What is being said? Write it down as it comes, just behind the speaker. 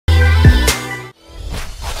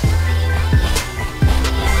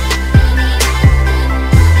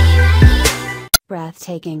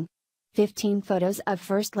breathtaking. 15 photos of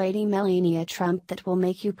First Lady Melania Trump that will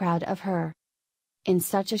make you proud of her. In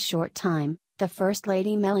such a short time, the First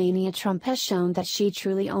Lady Melania Trump has shown that she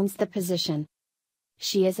truly owns the position.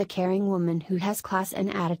 She is a caring woman who has class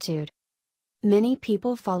and attitude. Many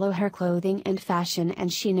people follow her clothing and fashion,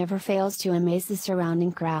 and she never fails to amaze the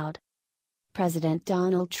surrounding crowd. President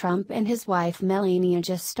Donald Trump and his wife Melania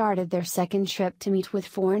just started their second trip to meet with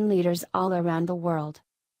foreign leaders all around the world.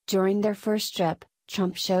 During their first trip,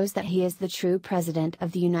 Trump shows that he is the true president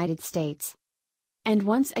of the United States. And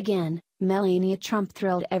once again, Melania Trump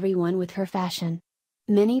thrilled everyone with her fashion.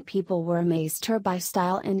 Many people were amazed her by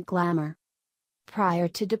style and glamour. Prior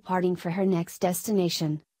to departing for her next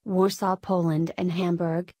destination, Warsaw, Poland and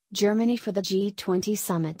Hamburg, Germany for the G20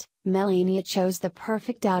 Summit, Melania chose the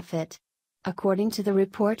perfect outfit. According to the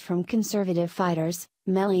report from conservative fighters,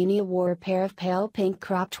 Melania wore a pair of pale pink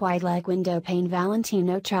cropped wide-leg windowpane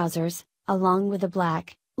Valentino trousers, along with a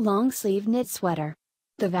black, long-sleeve knit sweater.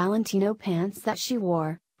 The Valentino pants that she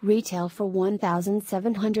wore, retail for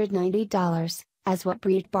 $1,790, as what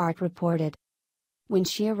Breitbart reported. When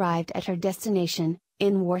she arrived at her destination,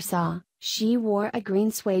 in Warsaw, she wore a green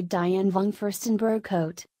suede Diane von Furstenberg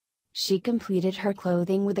coat. She completed her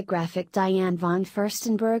clothing with a graphic Diane von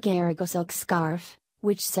Furstenberg Arago silk scarf,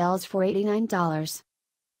 which sells for $89.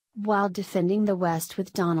 While defending the West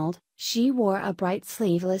with Donald, she wore a bright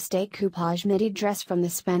sleeveless decoupage midi dress from the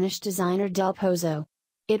Spanish designer Del Pozo.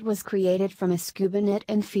 It was created from a scuba knit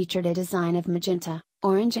and featured a design of magenta,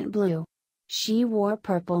 orange and blue. She wore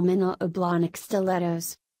purple Minnow Oblonic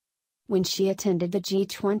stilettos. When she attended the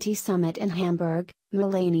G20 Summit in Hamburg,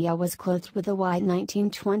 Melania was clothed with a white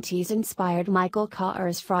 1920s-inspired Michael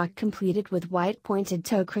Kors frock completed with white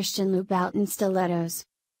pointed-toe Christian Louboutin stilettos.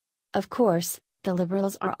 Of course, the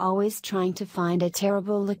liberals are always trying to find a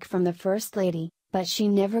terrible look from the First Lady, but she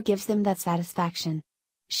never gives them that satisfaction.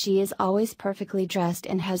 She is always perfectly dressed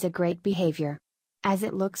and has a great behavior. As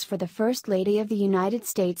it looks for the First Lady of the United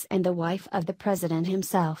States and the wife of the President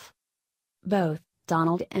himself. Both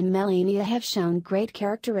Donald and Melania have shown great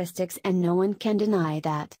characteristics, and no one can deny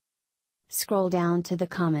that. Scroll down to the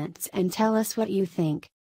comments and tell us what you think.